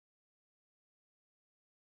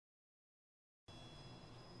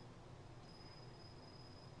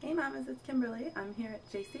Hey mamas, it's Kimberly. I'm here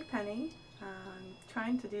at JCPenney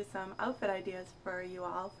trying to do some outfit ideas for you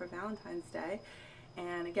all for Valentine's Day.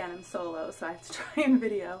 And again, I'm solo, so I have to try and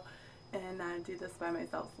video and do this by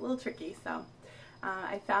myself. It's a little tricky, so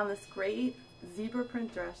I found this great zebra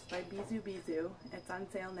print dress by Bizu. It's on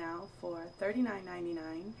sale now for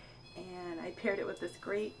 $39.99, and I paired it with this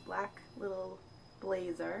great black little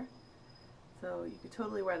blazer. So you could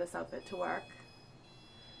totally wear this outfit to work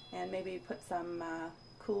and maybe put some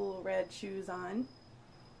cool red shoes on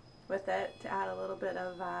with it to add a little bit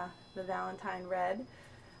of the Valentine red.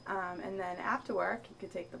 And then after work, you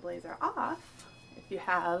could take the blazer off if you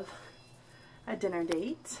have a dinner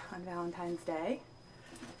date on Valentine's Day.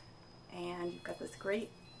 And you've got this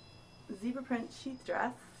great zebra print sheath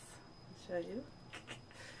dress. I'll show you.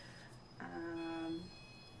 I'm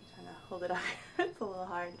trying to hold it up. It's a little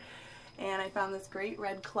hard. And I found this great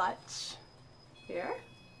red clutch here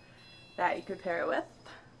that you could pair it with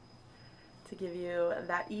to give you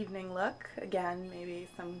that evening look. Again, maybe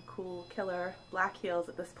some cool killer black heels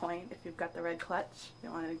at this point if you've got the red clutch. You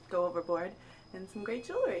don't want to go overboard. And some great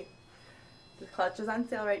jewelry. The clutch is on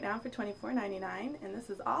sale right now for $24.99, and this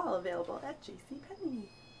is all available at JCPenney.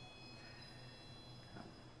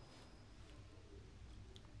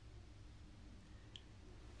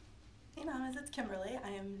 Hey mamas, it's Kimberly. I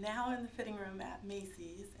am now in the fitting room at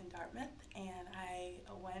Macy's in Dartmouth, and I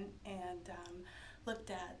went and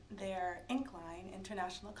looked at their ink line,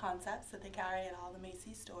 International Concepts, that they carry at all the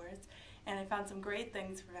Macy's stores, and I found some great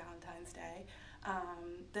things for Valentine's Day.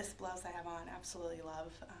 This blouse I have on, absolutely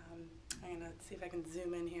love. I'm going to see if I can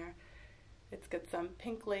zoom in here. It's got some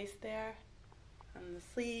pink lace there on the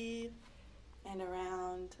sleeve and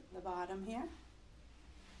around the bottom here.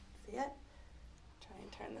 See it? Try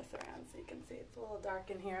and turn this around so you can see. It's a little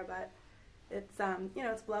dark in here, but it's you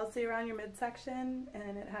know, it's blousey around your midsection,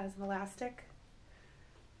 and it has an elastic,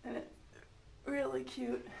 and it's really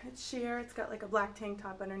cute. It's sheer. It's got like a black tank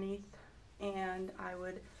top underneath, and I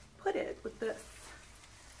would put it with this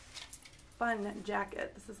fun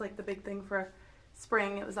jacket. This is like the big thing for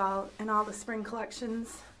spring. It was all in all the spring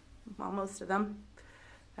collections, well, most of them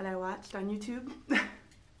that I watched on YouTube.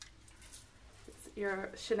 It's your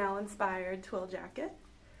Chanel inspired twill jacket,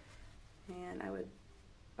 and I would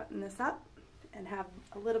button this up and have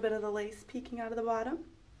a little bit of the lace peeking out of the bottom.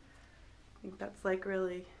 I think that's like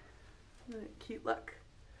really a cute look.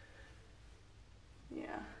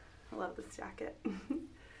 Yeah, I love this jacket. I'm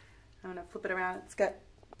gonna flip it around. It's got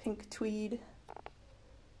pink tweed,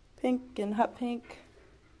 pink and hot pink,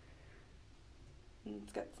 and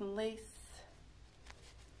it's got some lace,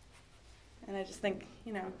 and I just think,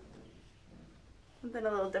 you know, something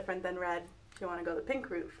a little different than red if you want to go the pink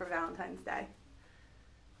route for Valentine's Day.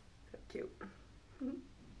 So cute.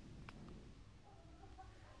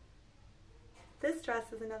 This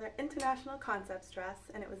dress is another International Concepts dress,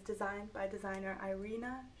 and it was designed by designer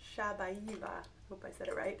Irina Shabayeva. Hope I said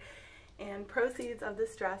it right. And proceeds of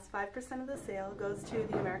this dress, 5% of the sale, goes to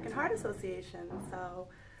the American Heart Association, so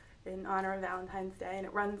in honor of Valentine's Day, and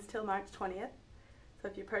it runs till March 20th. So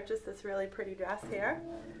if you purchase this really pretty dress here,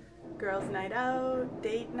 girls' night out,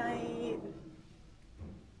 date night,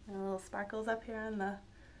 and little sparkles up here on the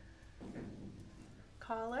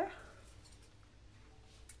collar.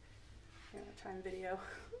 I'm going to try and video.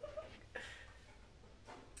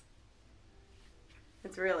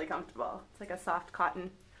 It's really comfortable. It's like a soft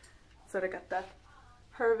cotton. Sort of got the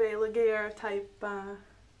Hervé Laguerre type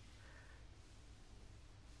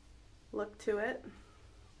look to it.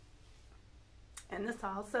 And this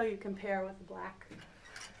also you can pair with a black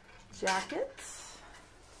jacket,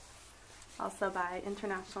 also by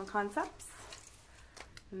International Concepts.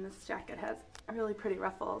 And this jacket has really pretty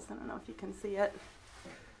ruffles. I don't know if you can see it.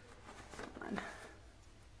 Hold on.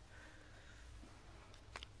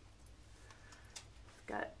 It's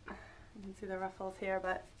got, you can see the ruffles here,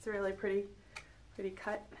 but it's a really pretty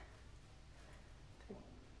cut.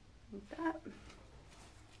 Like that.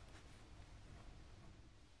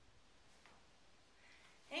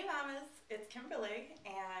 Hey mamas, it's Kimberly,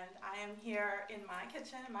 and I am here in my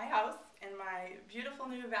kitchen, in my house, in my beautiful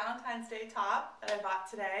new Valentine's Day top that I bought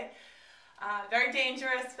today. Very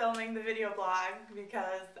dangerous filming the video blog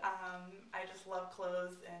because I just love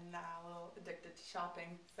clothes and a little addicted to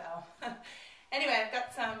shopping. So anyway, I've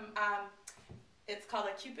got some, it's called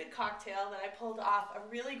a Cupid cocktail that I pulled off a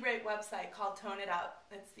really great website called Tone It Up.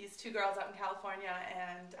 It's these two girls out in California,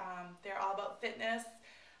 and they're all about fitness.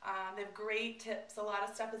 They have great tips. A lot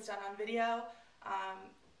of stuff is done on video.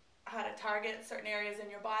 How to target certain areas in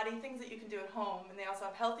your body, things that you can do at home. And they also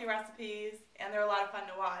have healthy recipes, and they're a lot of fun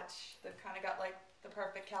to watch. They've kind of got like the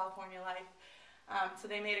perfect California life. So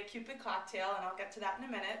they made a Cupid cocktail, and I'll get to that in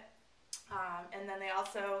a minute. And then they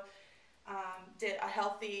also did a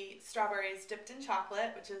healthy strawberries dipped in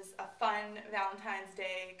chocolate, which is a fun Valentine's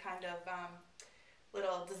Day kind of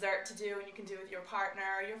little dessert to do, and you can do with your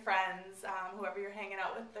partner, your friends, whoever you're hanging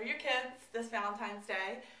out with, or your kids this Valentine's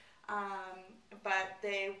Day. But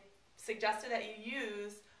they suggested that you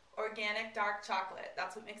use organic dark chocolate.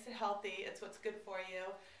 That's what makes it healthy. It's what's good for you.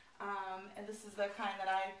 And this is the kind that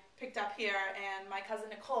I picked up here, and my cousin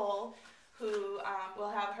Nicole, who we'll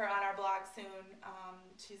have her on our blog soon,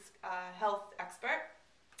 she's a health expert,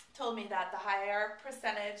 told me that the higher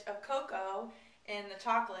percentage of cocoa in the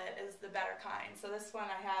chocolate is the better kind. So this one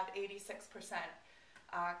I have 86%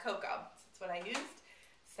 cocoa. So that's what I used.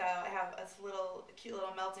 So I have a cute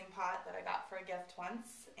little melting pot that I got for a gift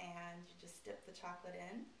once, and you just dip the chocolate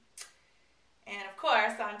in. And of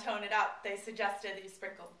course, on Tone It Up, they suggested that you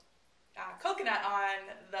sprinkle coconut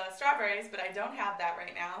on the strawberries, but I don't have that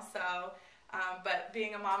right now. So, but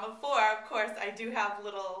being a mom of 4, of course, I do have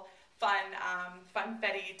little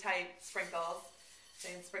funfetti type sprinkles. So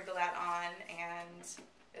you can sprinkle that on, and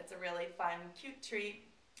it's a really fun, cute treat.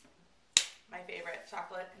 My favorite,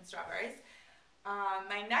 chocolate and strawberries.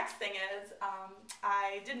 My next thing is,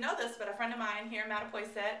 I didn't know this, but a friend of mine here,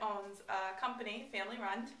 Mattapoisett, owns a company, family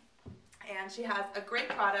run, and she has a great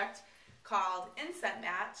product called Incense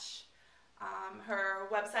Match. Her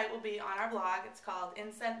website will be on our blog. It's called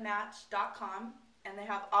incensematch.com, and they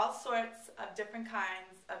have all sorts of different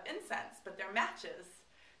kinds of incense, but they're matches.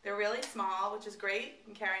 They're really small, which is great. You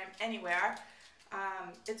can carry them anywhere.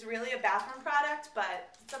 It's really a bathroom product,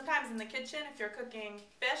 but sometimes in the kitchen, if you're cooking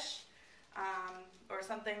fish or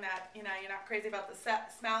something that you're not crazy about the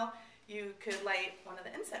smell, you could light one of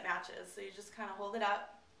the incense matches. So you just kind of hold it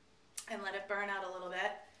up and let it burn out a little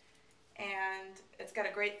bit. And it's got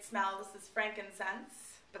a great smell. This is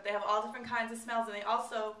frankincense, but they have all different kinds of smells, and they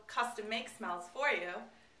also custom make smells for you.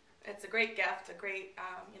 It's a great gift, a great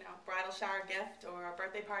bridal shower gift or a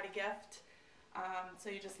birthday party gift. So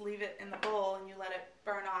you just leave it in the bowl and you let it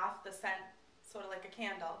burn off the scent, sort of like a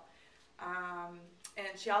candle. And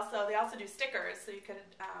they also do stickers, so you can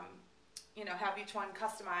have each one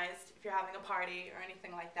customized if you're having a party or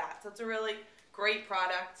anything like that. So it's a really great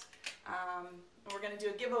product. We're going to do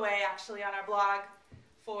a giveaway actually on our blog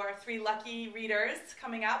for 3 lucky readers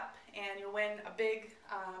coming up, and you'll win a big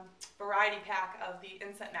variety pack of the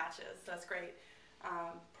incense matches. So that's great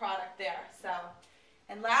product there.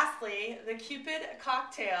 And lastly, the Cupid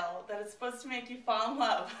cocktail that is supposed to make you fall in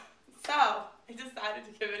love. So I decided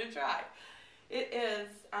to give it a try. It is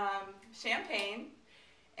champagne,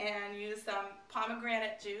 and use some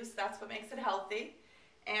pomegranate juice. That's what makes it healthy.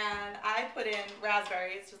 And I put in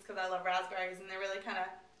raspberries just because I love raspberries, and they're really kind of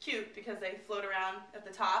cute because they float around at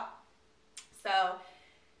the top. So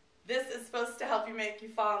this is supposed to help make you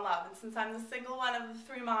fall in love. And since I'm the single one of the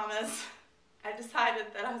 3 mamas, I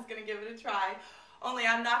decided that I was going to give it a try. Only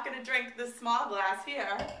I'm not going to drink this small glass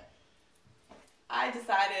here. I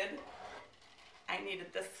decided I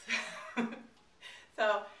needed this.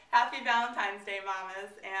 So happy Valentine's Day,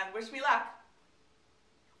 mamas, and wish me luck.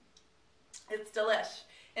 It's delish.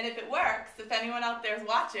 And if it works, if anyone out there is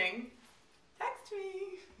watching, text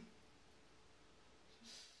me.